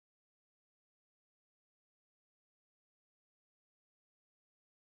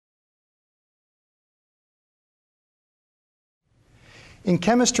In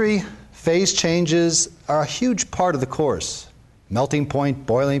chemistry, phase changes are a huge part of the course. Melting point,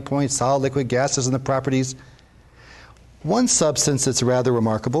 boiling point, solid, liquid, gases, and the properties. One substance that's rather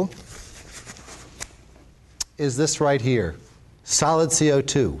remarkable is this right here, solid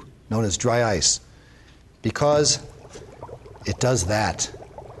CO2, known as dry ice, because it does that.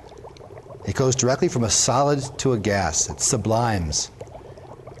 It goes directly from a solid to a gas. It sublimes.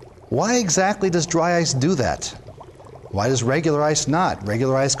 Why exactly does dry ice do that? Why does regular ice not?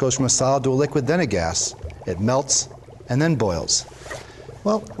 Regular ice goes from a solid to a liquid, then a gas. It melts and then boils.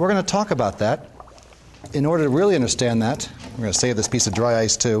 Well, we're going to talk about that. In order to really understand that, we're going to save this piece of dry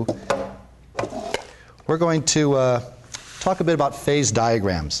ice too. We're going to talk a bit about phase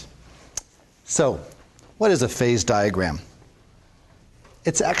diagrams. So, what is a phase diagram?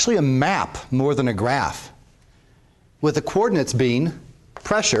 It's actually a map more than a graph, with the coordinates being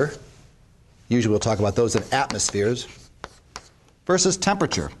pressure, usually we'll talk about those in atmospheres, versus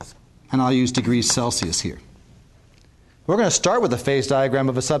temperature, and I'll use degrees Celsius here. We're going to start with a phase diagram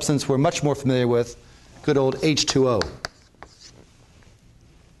of a substance we're much more familiar with, good old H2O.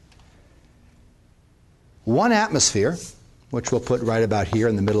 1 atmosphere, which we'll put right about here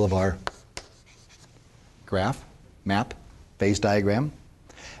in the middle of our graph, map, phase diagram.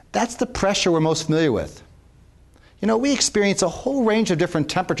 That's the pressure we're most familiar with. You know, we experience a whole range of different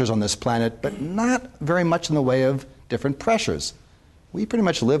temperatures on this planet, but not very much in the way of different pressures. We pretty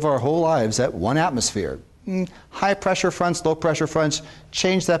much live our whole lives at 1 atmosphere. High pressure fronts, low pressure fronts,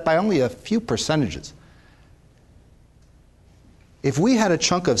 change that by only a few percentages. If we had a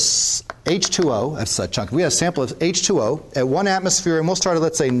chunk of H2O, that's a chunk, if we had a sample of H2O at 1 atmosphere, and we'll start at,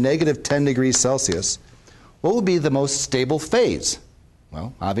 let's say, negative 10 degrees Celsius, what would be the most stable phase?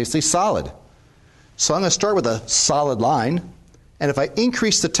 Well, obviously solid. So I'm going to start with a solid line, and if I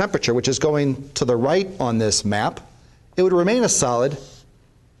increase the temperature, which is going to the right on this map, it would remain a solid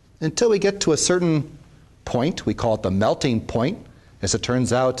until we get to a certain point. We call it the melting point. As it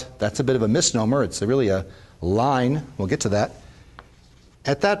turns out, that's a bit of a misnomer. It's really a line. We'll get to that.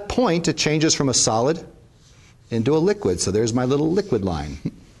 At that point, it changes from a solid into a liquid. So there's my little liquid line,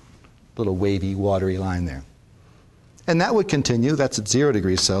 little wavy, watery line there. And that would continue. That's at 0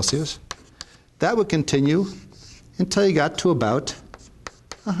 degrees Celsius. That would continue until you got to about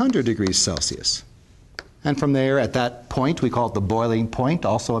 100 degrees Celsius. And from there, at that point, we call it the boiling point,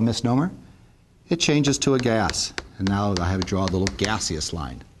 also a misnomer, it changes to a gas. And now I have to draw a little gaseous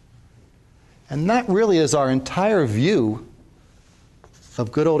line. And that really is our entire view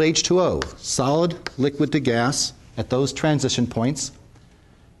of good old H2O, solid, liquid to gas at those transition points.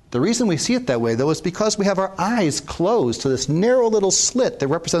 The reason we see it that way, though, is because we have our eyes closed to this narrow little slit that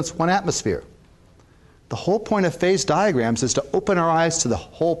represents 1 atmosphere. The whole point of phase diagrams is to open our eyes to the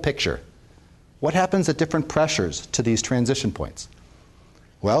whole picture. What happens at different pressures to these transition points?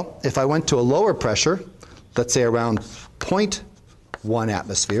 Well, if I went to a lower pressure, let's say around 0.1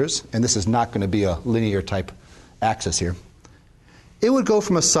 atmospheres, and this is not going to be a linear type axis here, it would go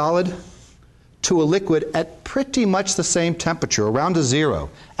from a solid to a liquid at pretty much the same temperature, around a 0.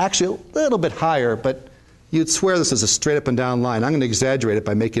 Actually, a little bit higher, but you'd swear this is a straight up and down line. I'm going to exaggerate it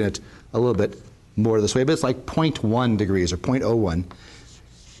by making it a little bit more this way, but it's like 0.1 degrees or 0.01.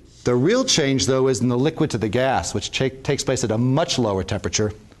 The real change, though, is in the liquid to the gas, which takes place at a much lower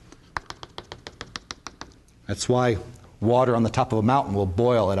temperature. That's why water on the top of a mountain will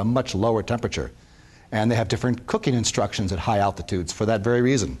boil at a much lower temperature. And they have different cooking instructions at high altitudes for that very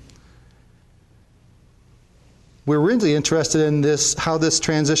reason. We're really interested in this, how this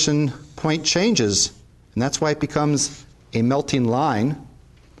transition point changes, and that's why it becomes a melting line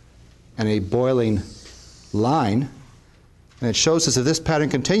and a boiling line. And it shows us if this pattern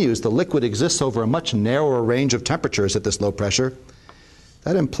continues, the liquid exists over a much narrower range of temperatures at this low pressure.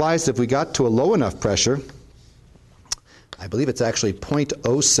 That implies that if we got to a low enough pressure, I believe it's actually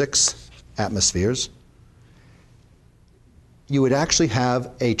 0.06 atmospheres, you would actually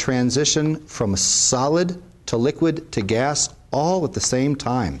have a transition from solid to liquid to gas all at the same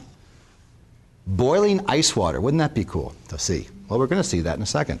time. Boiling ice water, wouldn't that be cool to see? Well, we're going to see that in a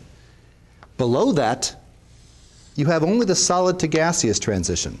second. Below that, you have only the solid to gaseous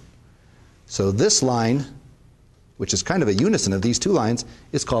transition. So this line, which is kind of a unison of these two lines,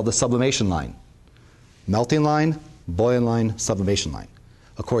 is called the sublimation line. Melting line, boiling line, sublimation line.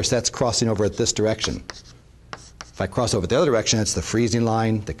 Of course, that's crossing over at this direction. If I cross over the other direction, it's the freezing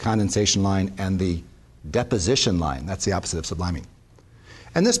line, the condensation line, and the deposition line. That's the opposite of subliming.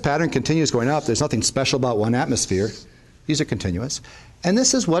 And this pattern continues going up. There's nothing special about 1 atmosphere. These are continuous. And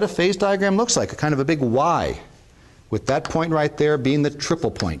this is what a phase diagram looks like, a kind of a big Y, with that point right there being the triple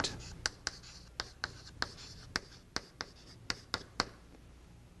point.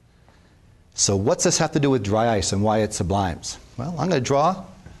 So what's this have to do with dry ice and why it sublimes? Well, I'm going to draw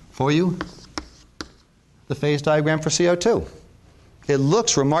for you the phase diagram for CO2. It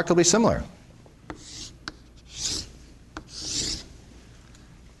looks remarkably similar.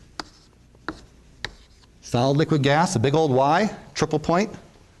 Solid, liquid, gas, a big old Y, triple point.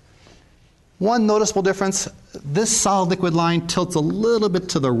 One noticeable difference, this solid liquid line tilts a little bit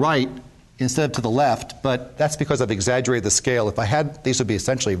to the right instead of to the left, but that's because I've exaggerated the scale. If I had, these would be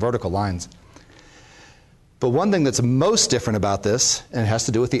essentially vertical lines. But one thing that's most different about this, and it has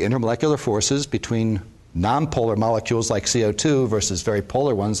to do with the intermolecular forces between nonpolar molecules like CO2 versus very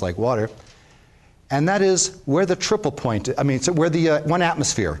polar ones like water, and that is where the triple point, so where the 1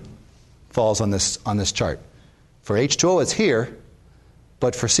 atmosphere falls on this chart. For H2O, it's here,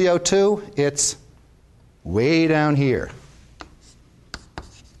 but for CO2, it's way down here.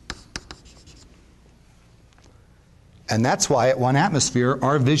 And that's why at 1 atmosphere,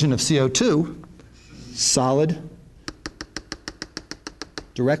 our vision of CO2, solid,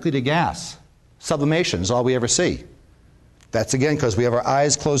 directly to gas. Sublimation is all we ever see. That's again because we have our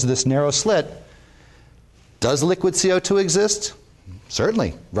eyes closed to this narrow slit. Does liquid CO2 exist?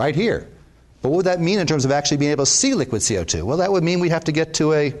 Certainly, right here. But what would that mean in terms of actually being able to see liquid CO2? Well, that would mean we'd have to get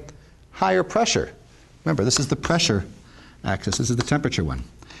to a higher pressure. Remember, this is the pressure axis. This is the temperature one.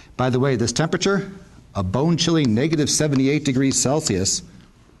 By the way, this temperature, a bone-chilling negative 78 degrees Celsius.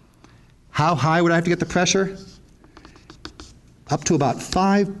 How high would I have to get the pressure? Up to about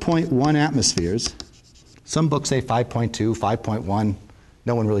 5.1 atmospheres. Some books say 5.2, 5.1.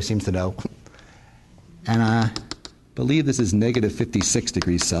 No one really seems to know. And I believe this is negative 56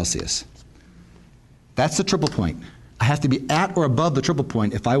 degrees Celsius. That's the triple point. I have to be at or above the triple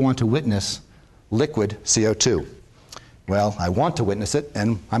point if I want to witness liquid CO2. Well, I want to witness it,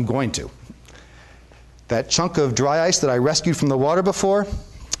 and I'm going to. That chunk of dry ice that I rescued from the water before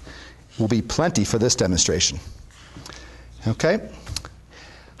will be plenty for this demonstration. Okay?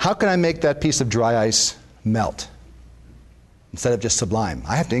 How can I make that piece of dry ice melt instead of just sublime?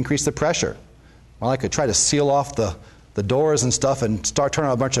 I have to increase the pressure. Well, I could try to seal off the doors and stuff and start turning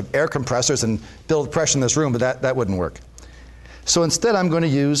on a bunch of air compressors and build pressure in this room, but that wouldn't work. So instead, I'm going to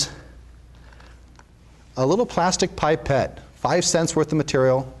use a little plastic pipette, 5 cents worth of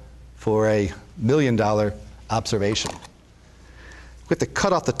material for a $1 million observation. We have to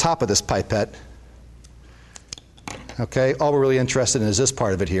cut off the top of this pipette. Okay, all we're really interested in is this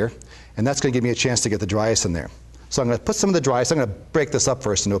part of it here, and that's going to give me a chance to get the dry ice in there. So I'm going to put some of the dry ice, I'm going to break this up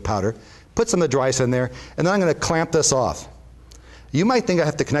first into a powder, put some of the dry ice in there, and then I'm going to clamp this off. You might think I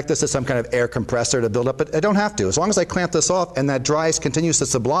have to connect this to some kind of air compressor to build up, but I don't have to. As long as I clamp this off and that dry ice continues to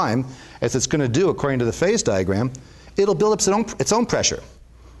sublime, as it's going to do according to the phase diagram, it'll build up its own pressure.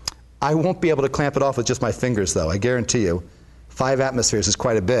 I won't be able to clamp it off with just my fingers, though, I guarantee you. 5 atmospheres is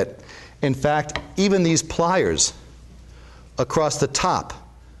quite a bit. In fact, even these pliers across the top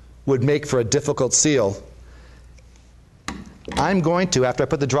would make for a difficult seal. I'm going to, after I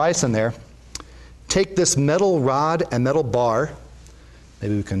put the dry ice in there, take this metal rod and metal bar.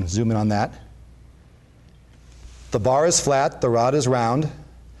 Maybe we can zoom in on that. The bar is flat, the rod is round,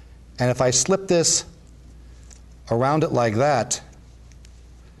 and if I slip this around it like that,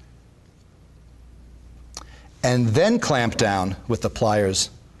 and then clamp down with the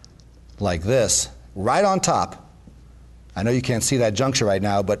pliers like this, right on top. I know you can't see that juncture right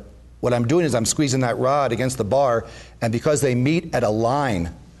now, but what I'm doing is I'm squeezing that rod against the bar, and because they meet at a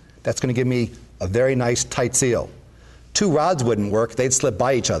line, that's going to give me a very nice tight seal. 2 rods wouldn't work, they'd slip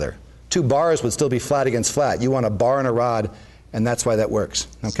by each other. 2 bars would still be flat against flat. You want a bar and a rod, and that's why that works,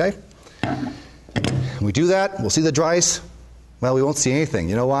 okay? When we do that, we'll see the dry ice. Well, we won't see anything.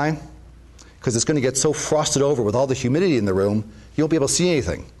 You know why? Because it's going to get so frosted over with all the humidity in the room, you won't be able to see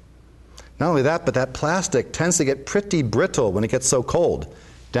anything. Not only that, but that plastic tends to get pretty brittle when it gets so cold,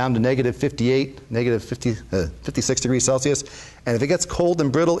 down to negative 58, negative 56 degrees Celsius. And if it gets cold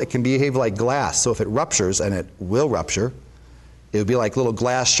and brittle, it can behave like glass. So if it ruptures, and it will rupture, it would be like little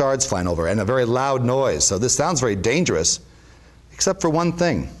glass shards flying over and a very loud noise. So this sounds very dangerous, except for one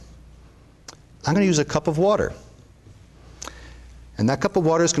thing. I'm going to use a cup of water. And that cup of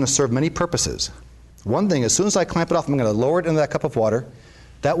water is going to serve many purposes. One thing, as soon as I clamp it off, I'm going to lower it into that cup of water.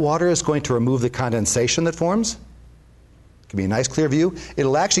 That water is going to remove the condensation that forms. Give me a nice clear view.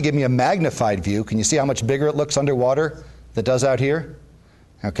 It'll actually give me a magnified view. Can you see how much bigger it looks underwater than it does out here?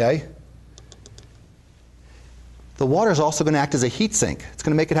 Okay. The water is also going to act as a heat sink. It's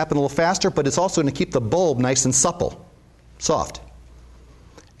going to make it happen a little faster, but it's also going to keep the bulb nice and supple, soft.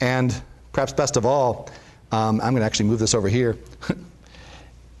 And perhaps best of all, I'm going to actually move this over here.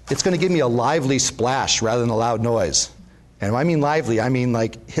 It's going to give me a lively splash rather than a loud noise. And when I mean lively, I mean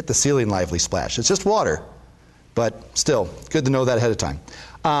like hit the ceiling lively splash. It's just water, but still, good to know that ahead of time.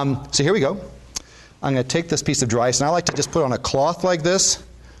 So here we go. I'm going to take this piece of dry ice, and I like to just put it on a cloth like this,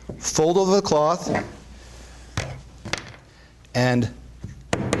 fold over the cloth, and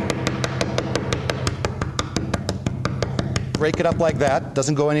break it up like that.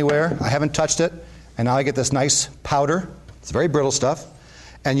 Doesn't go anywhere. I haven't touched it. And now I get this nice powder. It's very brittle stuff.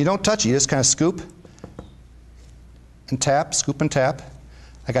 And you don't touch it. You just kind of scoop and tap, scoop and tap.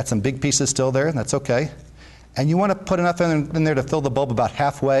 I got some big pieces still there. That's okay. And you want to put enough in there to fill the bulb about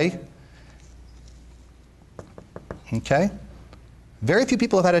halfway. Okay? Very few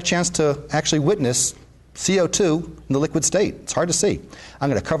people have had a chance to actually witness CO2 in the liquid state. It's hard to see. I'm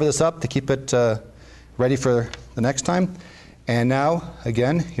going to cover this up to keep it ready for the next time. And now,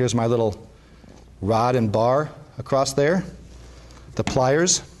 again, here's my little rod and bar across there, the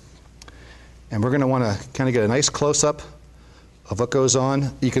pliers. And we're going to want to kind of get a nice close-up of what goes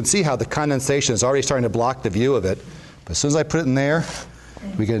on. You can see how the condensation is already starting to block the view of it. But as soon as I put it in there,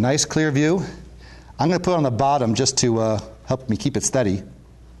 we get a nice clear view. I'm going to put it on the bottom just to help me keep it steady.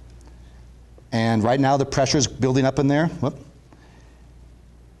 And right now the pressure is building up in there. Whoop.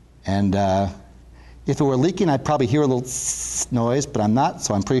 And if it were leaking, I'd probably hear a little noise, but I'm not,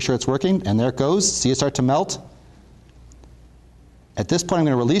 so I'm pretty sure it's working. And there it goes. See it start to melt? At this point, I'm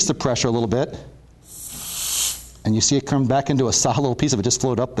going to release the pressure a little bit. And you see it come back into a solid little piece of it, just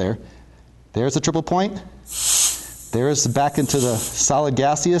float up there. There's the triple point. There's back into the solid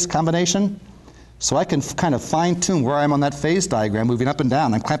gaseous combination. So I can kind of fine-tune where I am on that phase diagram, moving up and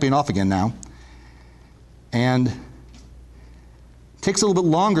down. I'm clamping off again now. And it takes a little bit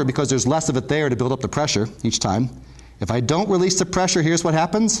longer because there's less of it there to build up the pressure each time. If I don't release the pressure, here's what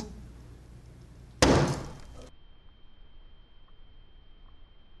happens.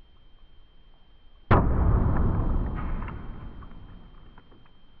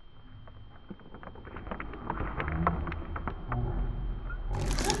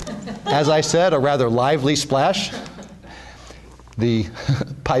 As I said, a rather lively splash. The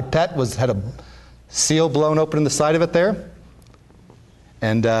pipette had a seal blown open in the side of it there.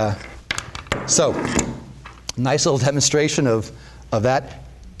 And so, nice little demonstration of that.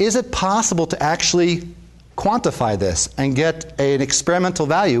 Is it possible to actually quantify this and get an experimental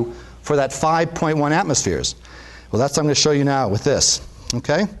value for that 5.1 atmospheres? Well, that's what I'm going to show you now with this.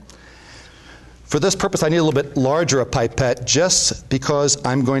 Okay? For this purpose, I need a little bit larger a pipette just because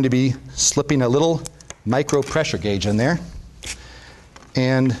I'm going to be slipping a little micro pressure gauge in there.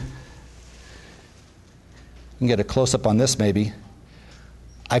 And you can get a close-up on this maybe.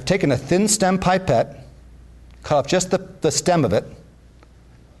 I've taken a thin stem pipette, cut off just the stem of it,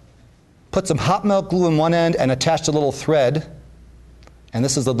 put some hot melt glue in one end and attached a little thread. And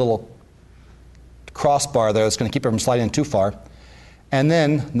this is the little crossbar there that's going to keep it from sliding in too far. And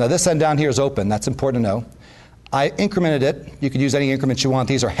then, now this end down here is open. That's important to know. I incremented it. You could use any increments you want.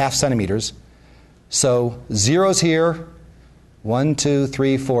 These are 0.5 centimeters. So zeros here, 1, 2,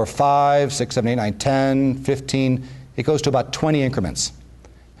 3, 4, 5, 6, 7, 8, 9, 10, 15. It goes to about 20 increments.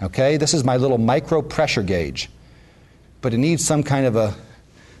 Okay, this is my little micro pressure gauge. But it needs some kind of a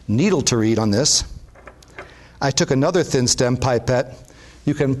needle to read on this. I took another thin stem pipette.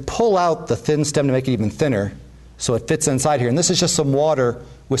 You can pull out the thin stem to make it even thinner so it fits inside here. And this is just some water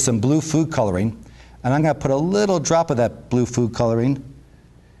with some blue food coloring. And I'm going to put a little drop of that blue food coloring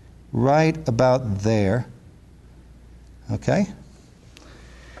right about there. Okay?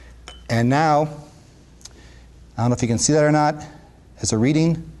 And now, I don't know if you can see that or not, as a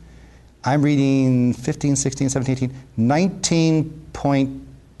reading, I'm reading 15, 16, 17, 18,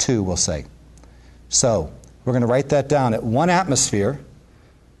 19.2, we'll say. So we're going to write that down at 1 atmosphere.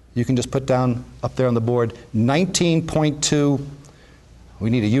 You can just put down up there on the board 19.2. We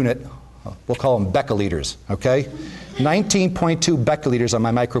need a unit. We'll call them becquiliters, okay? 19.2 becquiliters on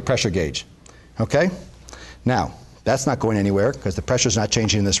my micro pressure gauge, okay? Now, that's not going anywhere because the pressure's not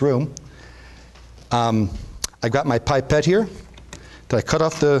changing in this room. I've got my pipette here. Did I cut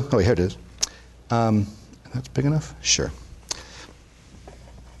off the, oh, here it is. That's big enough? Sure.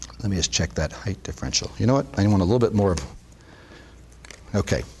 Let me just check that height differential. You know what? I want a little bit more of,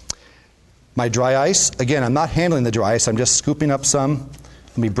 okay. My dry ice, again, I'm not handling the dry ice. I'm just scooping up some.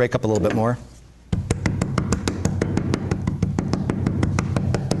 Let me break up a little bit more.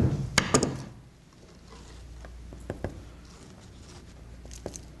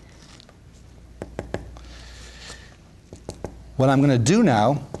 What I'm going to do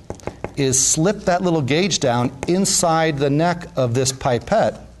now is slip that little gauge down inside the neck of this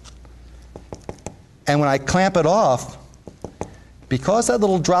pipette. And when I clamp it off, because that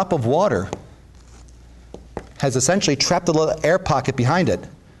little drop of water has essentially trapped a little air pocket behind it.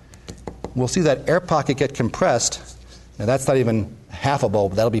 We'll see that air pocket get compressed. Now that's not even half a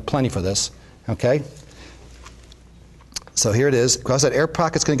bulb. That'll be plenty for this. Okay? So here it is. Because that air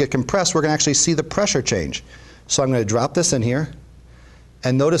pocket's going to get compressed, we're going to actually see the pressure change. So I'm going to drop this in here.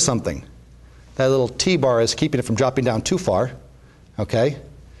 And notice something. That little T-bar is keeping it from dropping down too far. Okay?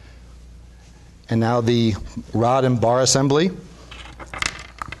 And now the rod and bar assembly.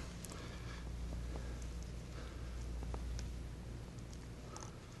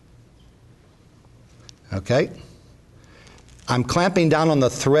 Okay? I'm clamping down on the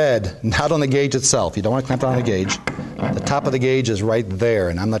thread, not on the gauge itself. You don't want to clamp down on the gauge. The top of the gauge is right there,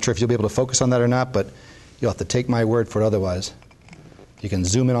 and I'm not sure if you'll be able to focus on that or not, but you'll have to take my word for it otherwise. You can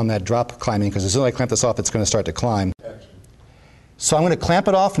zoom in on that drop climbing, because as soon as I clamp this off, it's going to start to climb. So I'm going to clamp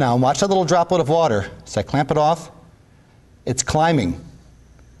it off now, and watch that little droplet of water. So I clamp it off. It's climbing.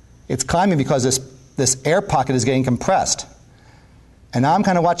 It's climbing because this air pocket is getting compressed. And now I'm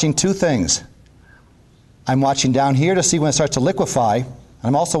kind of watching two things. I'm watching down here to see when it starts to liquefy, and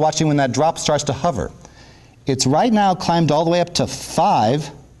I'm also watching when that drop starts to hover. It's right now climbed all the way up to 5.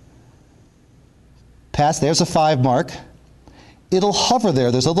 There's a 5 mark. It'll hover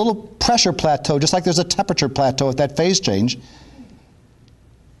there. There's a little pressure plateau, just like there's a temperature plateau at that phase change.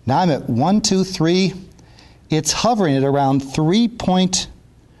 Now I'm at 1, 2, 3. It's hovering at around 3.1,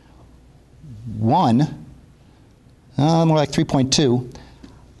 more like 3.2.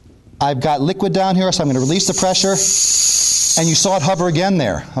 I've got liquid down here, so I'm going to release the pressure. And you saw it hover again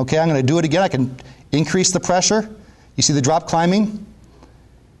there. Okay, I'm going to do it again. I can increase the pressure. You see the drop climbing?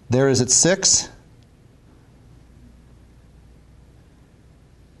 There it is at 6.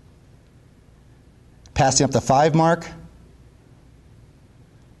 Passing up the 5 mark.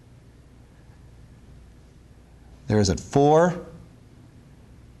 There is at 4.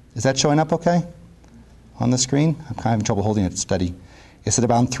 Is that showing up okay on the screen? I'm kind of having trouble holding it steady. It's at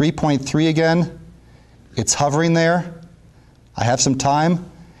about 3.3 again. It's hovering there. I have some time.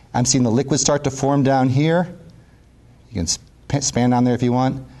 I'm seeing the liquid start to form down here. You can span down there if you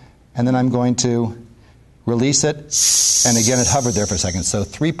want. And then I'm going to release it. And again, it hovered there for a second. So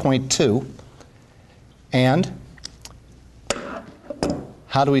 3.2. And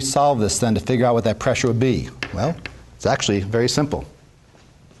how do we solve this then to figure out what that pressure would be? Well, it's actually very simple.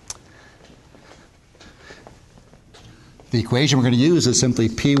 The equation we're going to use is simply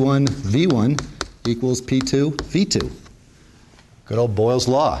P1 V1 equals P2 V2. Good old Boyle's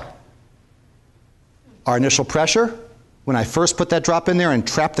law. Our initial pressure, when I first put that drop in there and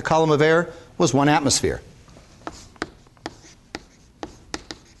trapped the column of air, was 1 atmosphere.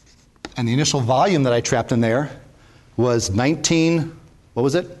 And the initial volume that I trapped in there was 19, what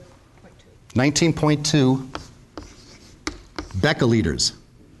was it? 19.2 becquiliters,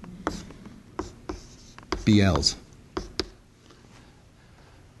 BLs.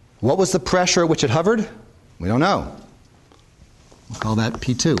 What was the pressure at which it hovered? We don't know. We'll call that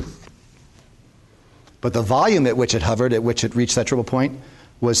P2. But the volume at which it hovered, at which it reached that triple point,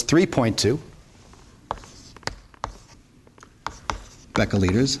 was 3.2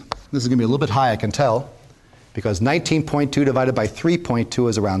 becquiliters. This is going to be a little bit high, I can tell, because 19.2 divided by 3.2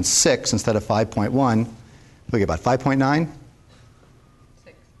 is around 6 instead of 5.1. We get about 5.9?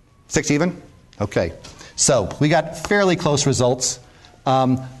 6. 6 even? Okay. So we got fairly close results.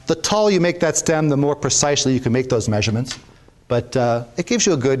 The taller you make that stem, the more precisely you can make those measurements. But it gives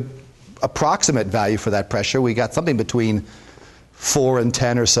you a good approximate value for that pressure. We got something between 4 and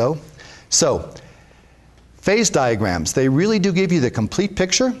 10 or so. So phase diagrams, they really do give you the complete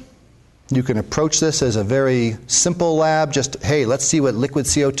picture. You can approach this as a very simple lab, just, hey, let's see what liquid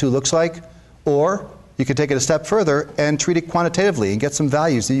CO2 looks like. Or you can take it a step further and treat it quantitatively and get some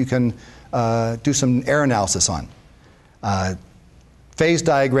values that you can do some air analysis on. Phase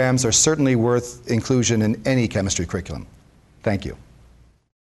diagrams are certainly worth inclusion in any chemistry curriculum. Thank you.